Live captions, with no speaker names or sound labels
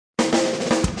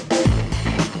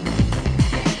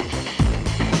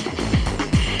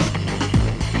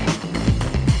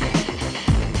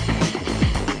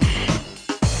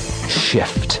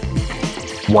Shift.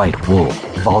 White Wolf,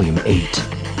 Volume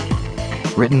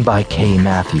 8. Written by K.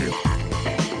 Matthew.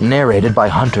 Narrated by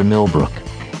Hunter Millbrook.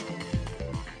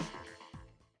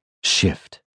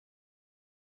 Shift.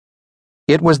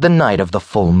 It was the night of the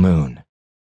full moon.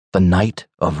 The night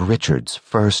of Richard's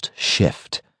first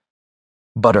shift.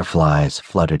 Butterflies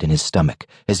fluttered in his stomach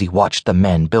as he watched the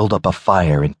men build up a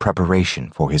fire in preparation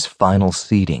for his final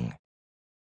seating.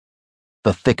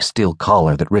 The thick steel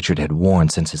collar that Richard had worn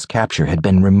since his capture had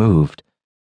been removed,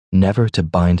 never to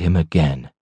bind him again.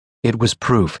 It was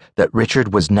proof that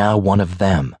Richard was now one of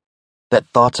them, that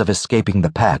thoughts of escaping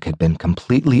the pack had been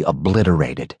completely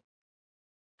obliterated.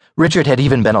 Richard had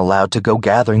even been allowed to go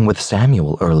gathering with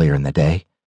Samuel earlier in the day,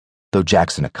 though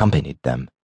Jackson accompanied them.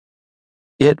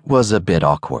 It was a bit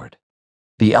awkward.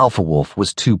 The alpha wolf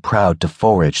was too proud to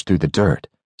forage through the dirt,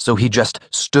 so he just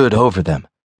stood over them,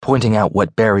 pointing out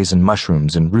what berries and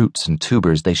mushrooms and roots and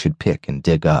tubers they should pick and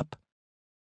dig up.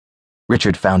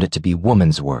 Richard found it to be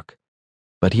woman's work,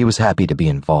 but he was happy to be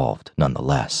involved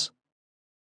nonetheless.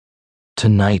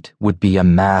 Tonight would be a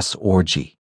mass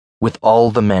orgy, with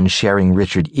all the men sharing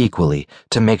Richard equally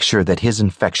to make sure that his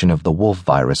infection of the wolf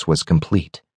virus was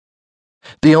complete.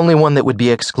 The only one that would be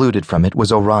excluded from it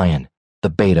was Orion, the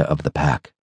beta of the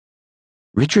pack.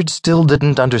 Richard still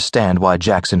didn't understand why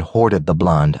Jackson hoarded the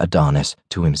blonde Adonis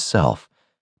to himself,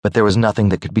 but there was nothing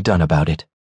that could be done about it.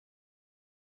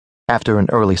 After an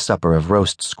early supper of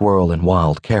roast squirrel and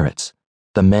wild carrots,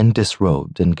 the men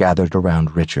disrobed and gathered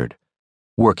around Richard,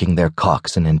 working their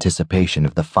cocks in anticipation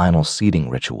of the final seating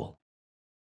ritual.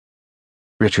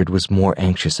 Richard was more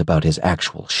anxious about his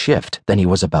actual shift than he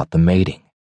was about the mating.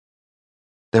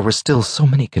 There were still so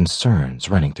many concerns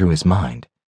running through his mind.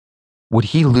 Would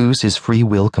he lose his free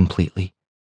will completely?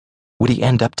 Would he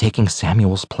end up taking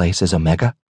Samuel's place as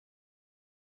Omega?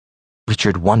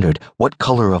 Richard wondered what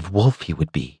color of wolf he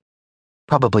would be.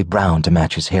 Probably brown to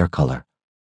match his hair color.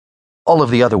 All of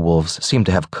the other wolves seemed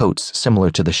to have coats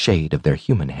similar to the shade of their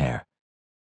human hair.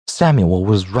 Samuel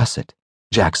was russet,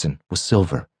 Jackson was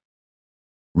silver.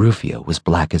 Rufio was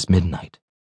black as midnight.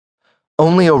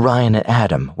 Only Orion and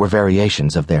Adam were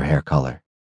variations of their hair color,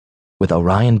 with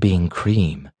Orion being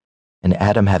cream and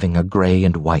Adam having a gray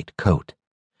and white coat.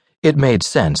 It made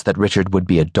sense that Richard would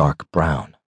be a dark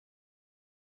brown.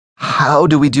 "How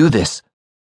do we do this?"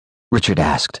 Richard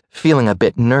asked, feeling a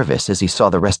bit nervous as he saw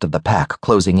the rest of the pack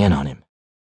closing in on him.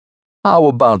 "How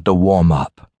about the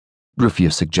warm-up?" Rufio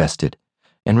suggested,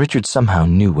 and Richard somehow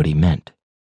knew what he meant.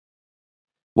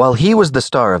 While he was the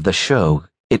star of the show,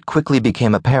 it quickly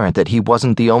became apparent that he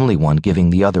wasn't the only one giving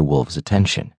the other wolves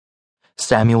attention.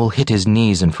 Samuel hit his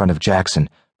knees in front of Jackson,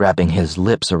 wrapping his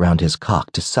lips around his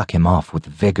cock to suck him off with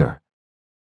vigor.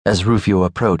 As Rufio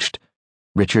approached,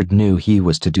 Richard knew he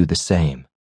was to do the same.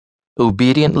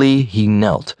 Obediently, he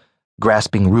knelt,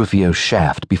 grasping Rufio's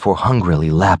shaft before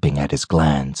hungrily lapping at his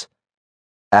glands.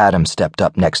 Adam stepped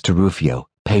up next to Rufio,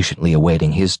 patiently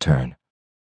awaiting his turn.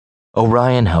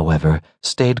 Orion, however,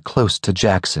 stayed close to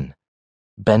Jackson,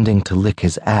 bending to lick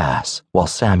his ass while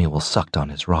Samuel sucked on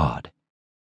his rod.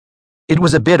 It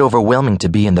was a bit overwhelming to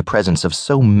be in the presence of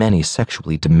so many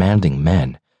sexually demanding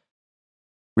men.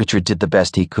 Richard did the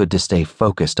best he could to stay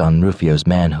focused on Rufio's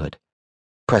manhood,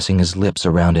 pressing his lips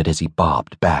around it as he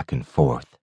bobbed back and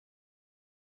forth.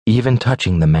 Even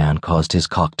touching the man caused his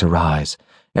cock to rise,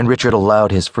 and Richard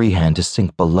allowed his free hand to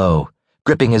sink below,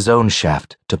 gripping his own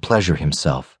shaft to pleasure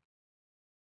himself.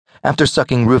 After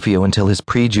sucking Rufio until his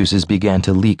pre-juices began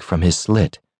to leak from his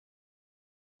slit,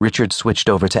 Richard switched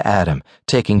over to Adam,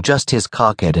 taking just his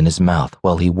cockhead in his mouth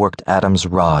while he worked Adam's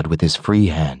rod with his free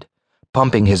hand,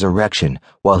 pumping his erection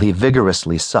while he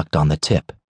vigorously sucked on the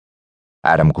tip.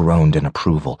 Adam groaned in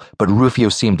approval, but Rufio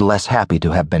seemed less happy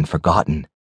to have been forgotten.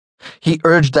 He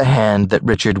urged the hand that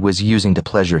Richard was using to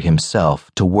pleasure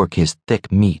himself to work his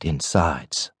thick meat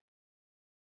insides.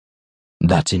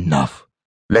 "That's enough.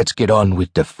 Let's get on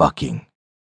with the fucking,"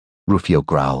 Rufio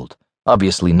growled,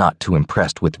 obviously not too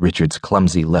impressed with Richard's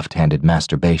clumsy left-handed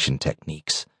masturbation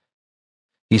techniques.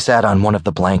 He sat on one of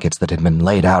the blankets that had been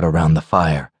laid out around the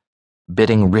fire,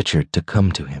 bidding Richard to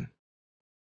come to him.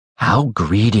 How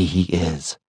greedy he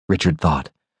is, Richard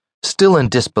thought, still in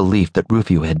disbelief that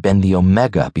Rufio had been the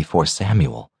Omega before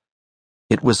Samuel.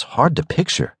 It was hard to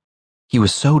picture. He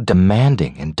was so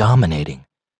demanding and dominating.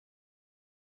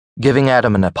 Giving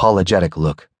Adam an apologetic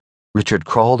look, Richard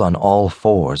crawled on all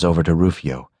fours over to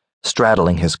Rufio,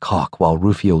 straddling his cock while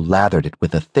Rufio lathered it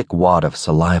with a thick wad of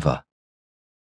saliva.